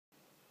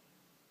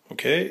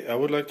Okay, I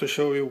would like to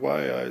show you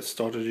why I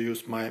started to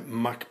use my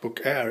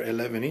MacBook Air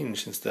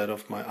 11-inch instead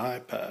of my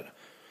iPad.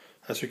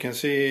 As you can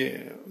see,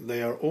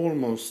 they are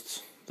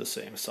almost the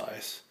same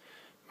size.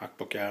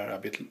 MacBook Air a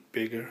bit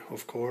bigger,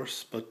 of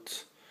course,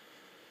 but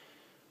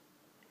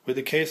with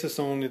the cases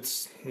on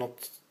it's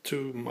not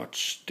too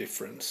much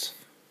difference.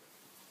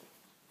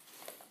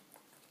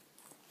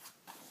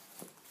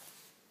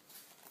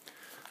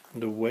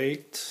 The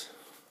weight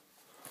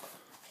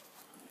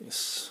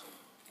is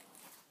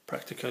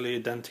practically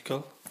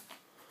identical.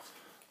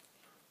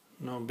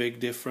 No big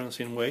difference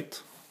in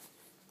weight.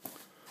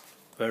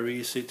 Very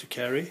easy to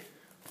carry.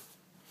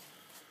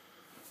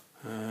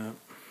 The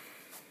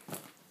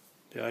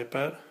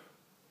iPad,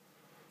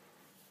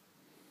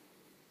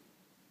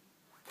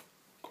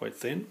 quite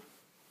thin.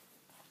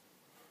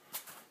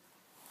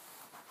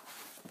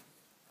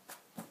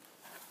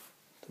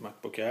 The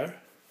MacBook Air,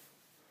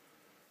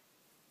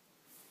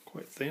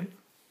 quite thin.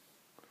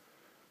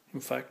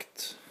 In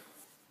fact,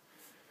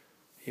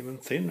 even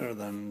thinner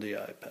than the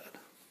iPad.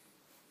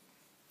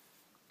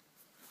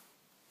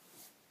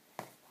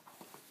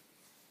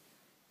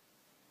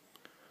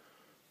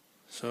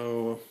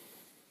 So,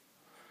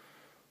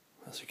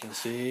 as you can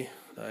see,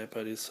 the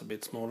iPad is a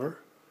bit smaller,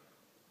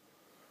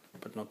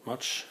 but not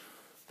much,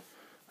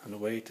 and the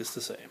weight is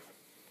the same.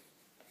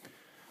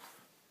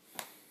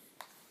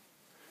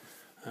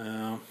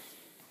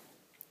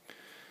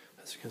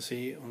 As you can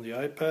see on the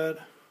iPad,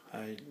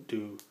 I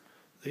do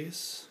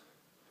this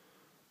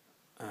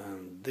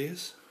and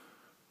this,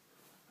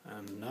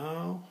 and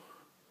now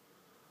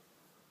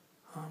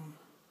I'm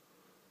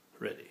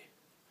ready.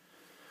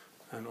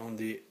 And on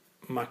the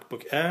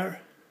MacBook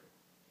Air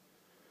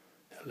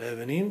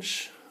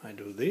 11-inch, I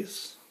do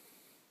this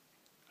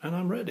and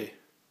I'm ready.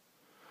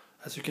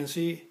 As you can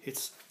see,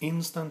 it's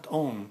instant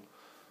on,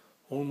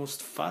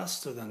 almost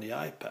faster than the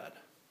iPad.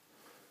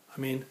 I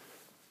mean,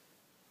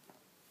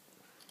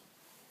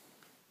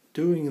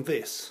 doing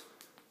this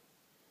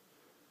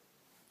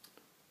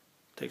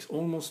takes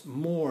almost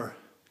more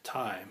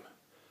time,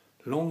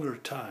 longer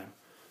time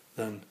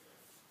than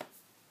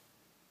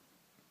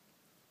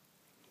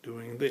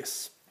doing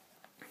this.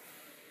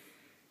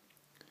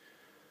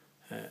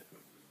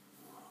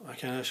 I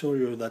can assure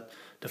you that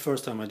the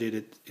first time I did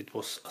it, it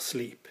was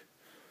asleep.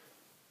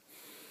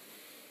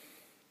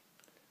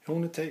 It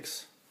only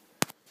takes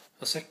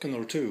a second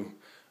or two,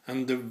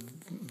 and the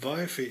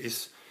Wi-Fi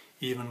is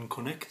even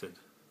connected.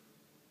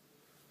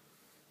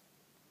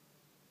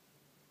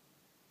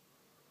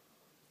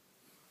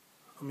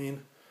 I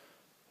mean,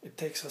 it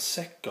takes a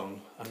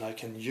second and I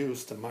can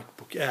use the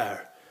MacBook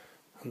Air,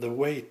 and the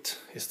weight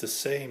is the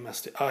same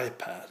as the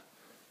iPad.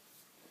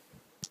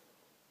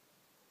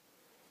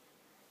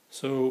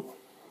 So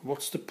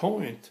what's the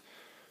point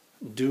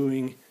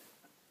doing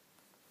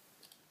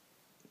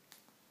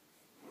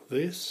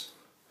this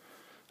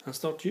and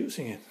start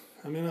using it?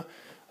 I mean,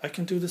 I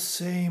can do the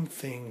same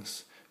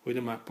things with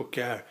the MacBook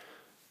Air,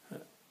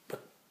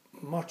 but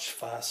much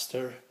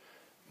faster,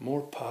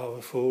 more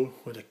powerful,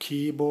 with a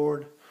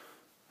keyboard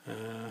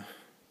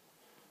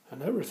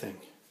and everything.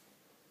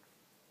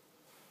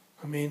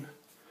 I mean,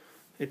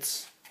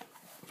 it's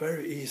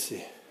very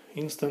easy,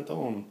 instant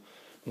on,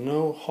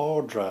 no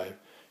hard drive.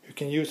 You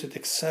can use it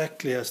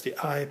exactly as the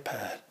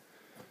iPad.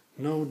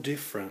 No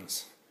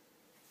difference.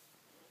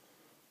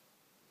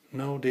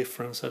 No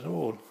difference at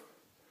all.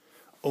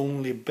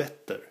 Only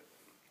better.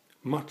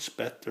 Much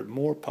better,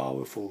 more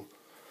powerful.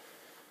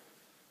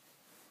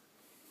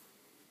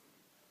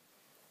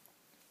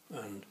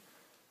 And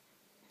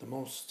the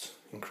most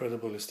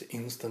incredible is the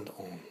instant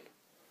on.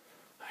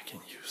 I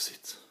can use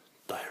it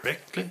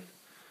directly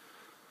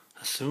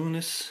as soon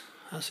as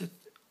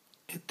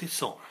it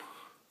is on.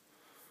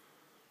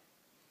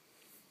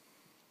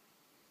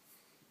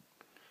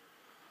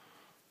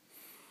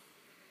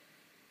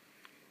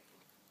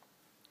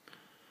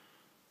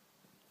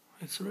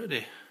 It's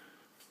ready.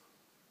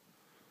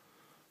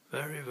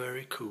 Very,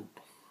 very cool.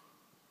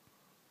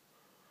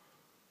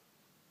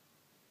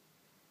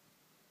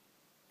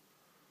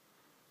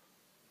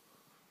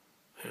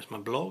 Here's my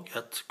blog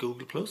at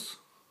Google+.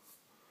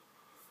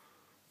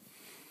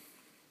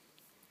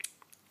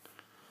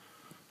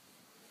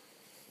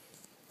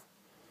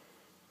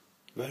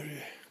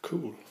 Very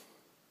cool.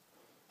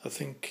 I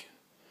think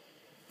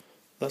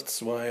that's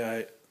why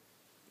I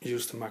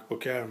use the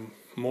MacBook Air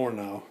more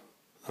now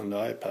than the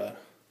iPad.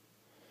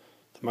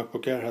 The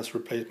MacBook Air has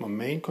replaced my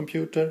main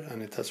computer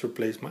and it has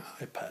replaced my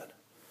iPad.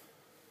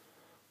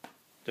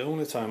 The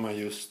only time I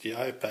use the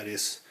iPad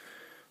is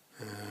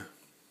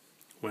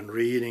when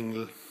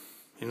reading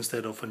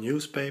instead of a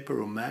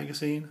newspaper or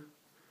magazine.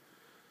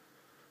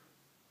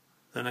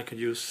 Then I could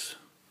use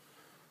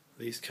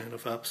these kind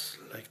of apps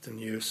like the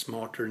new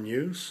Smarter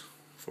News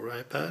for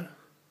iPad.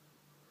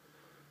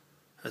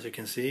 As you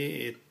can see,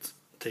 it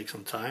takes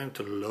some time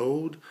to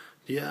load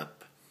the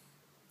app,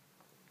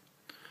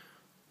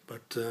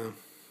 but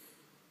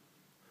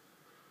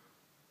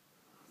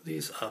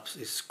these apps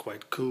is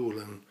quite cool,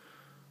 and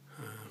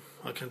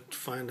I can't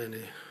find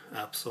any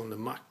apps on the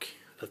Mac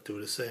that do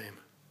the same.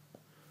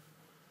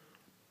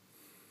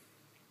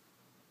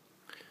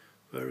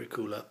 Very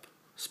cool app.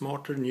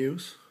 Smarter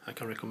news, I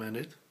can recommend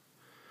it.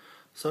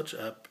 Such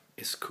app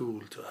is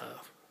cool to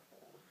have.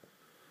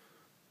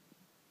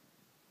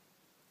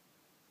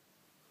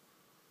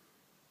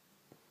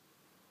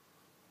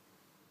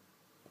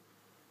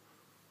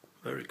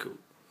 Very cool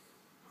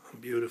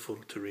and beautiful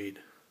to read.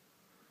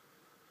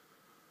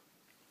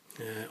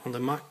 On the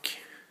Mac,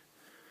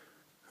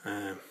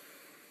 while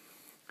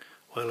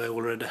I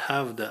already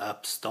have the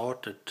app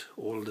started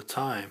all the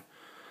time,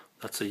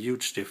 that's a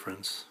huge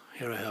difference.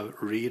 Here I have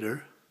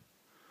Reader.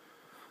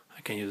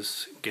 I can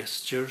use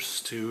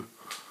gestures to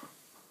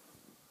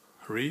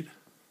read.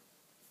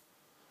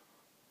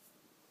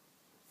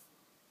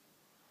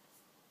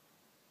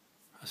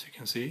 As you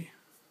can see.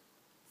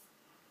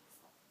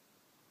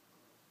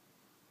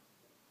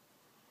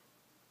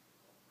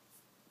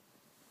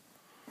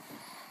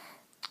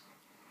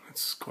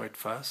 It's quite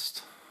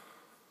fast.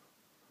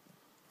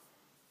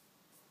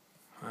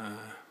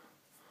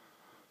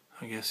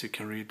 I guess you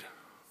can read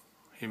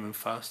even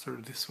faster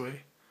this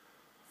way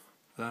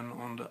than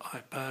on the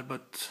iPad,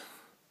 but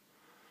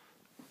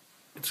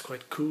it's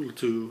quite cool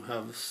to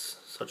have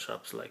such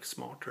apps like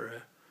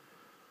Smarter.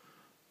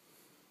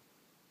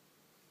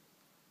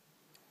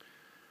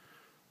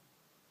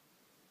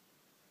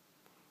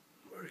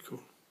 Very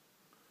cool.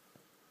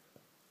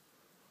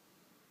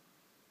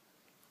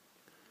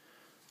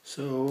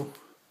 So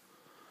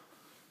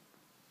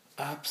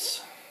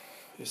apps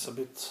is a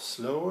bit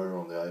slower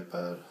on the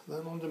iPad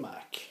than on the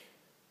Mac.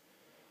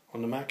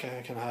 On the Mac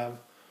I can have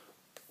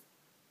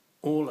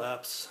all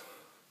apps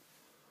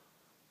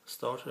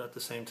started at the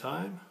same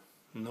time,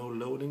 no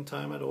loading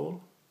time at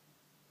all.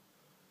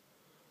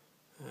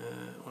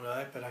 On the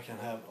iPad I can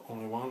have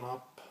only one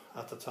app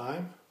at a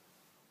time.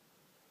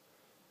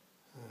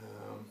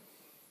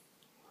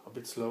 A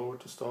bit slower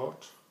to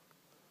start,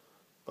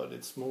 but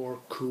it's more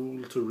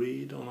cool to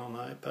read on an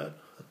iPad,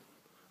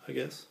 I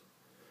guess.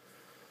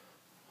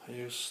 I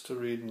used to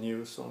read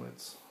news on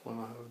it when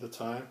I have the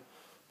time,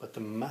 but the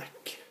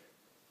MacBook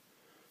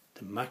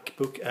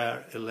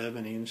Air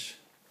 11-inch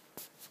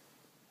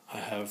I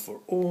have for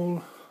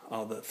all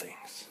other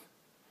things,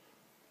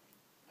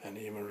 and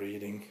even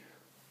reading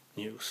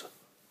news.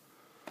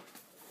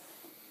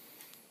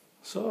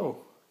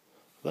 So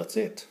that's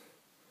it.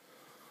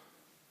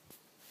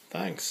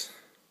 Thanks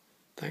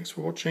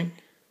for watching.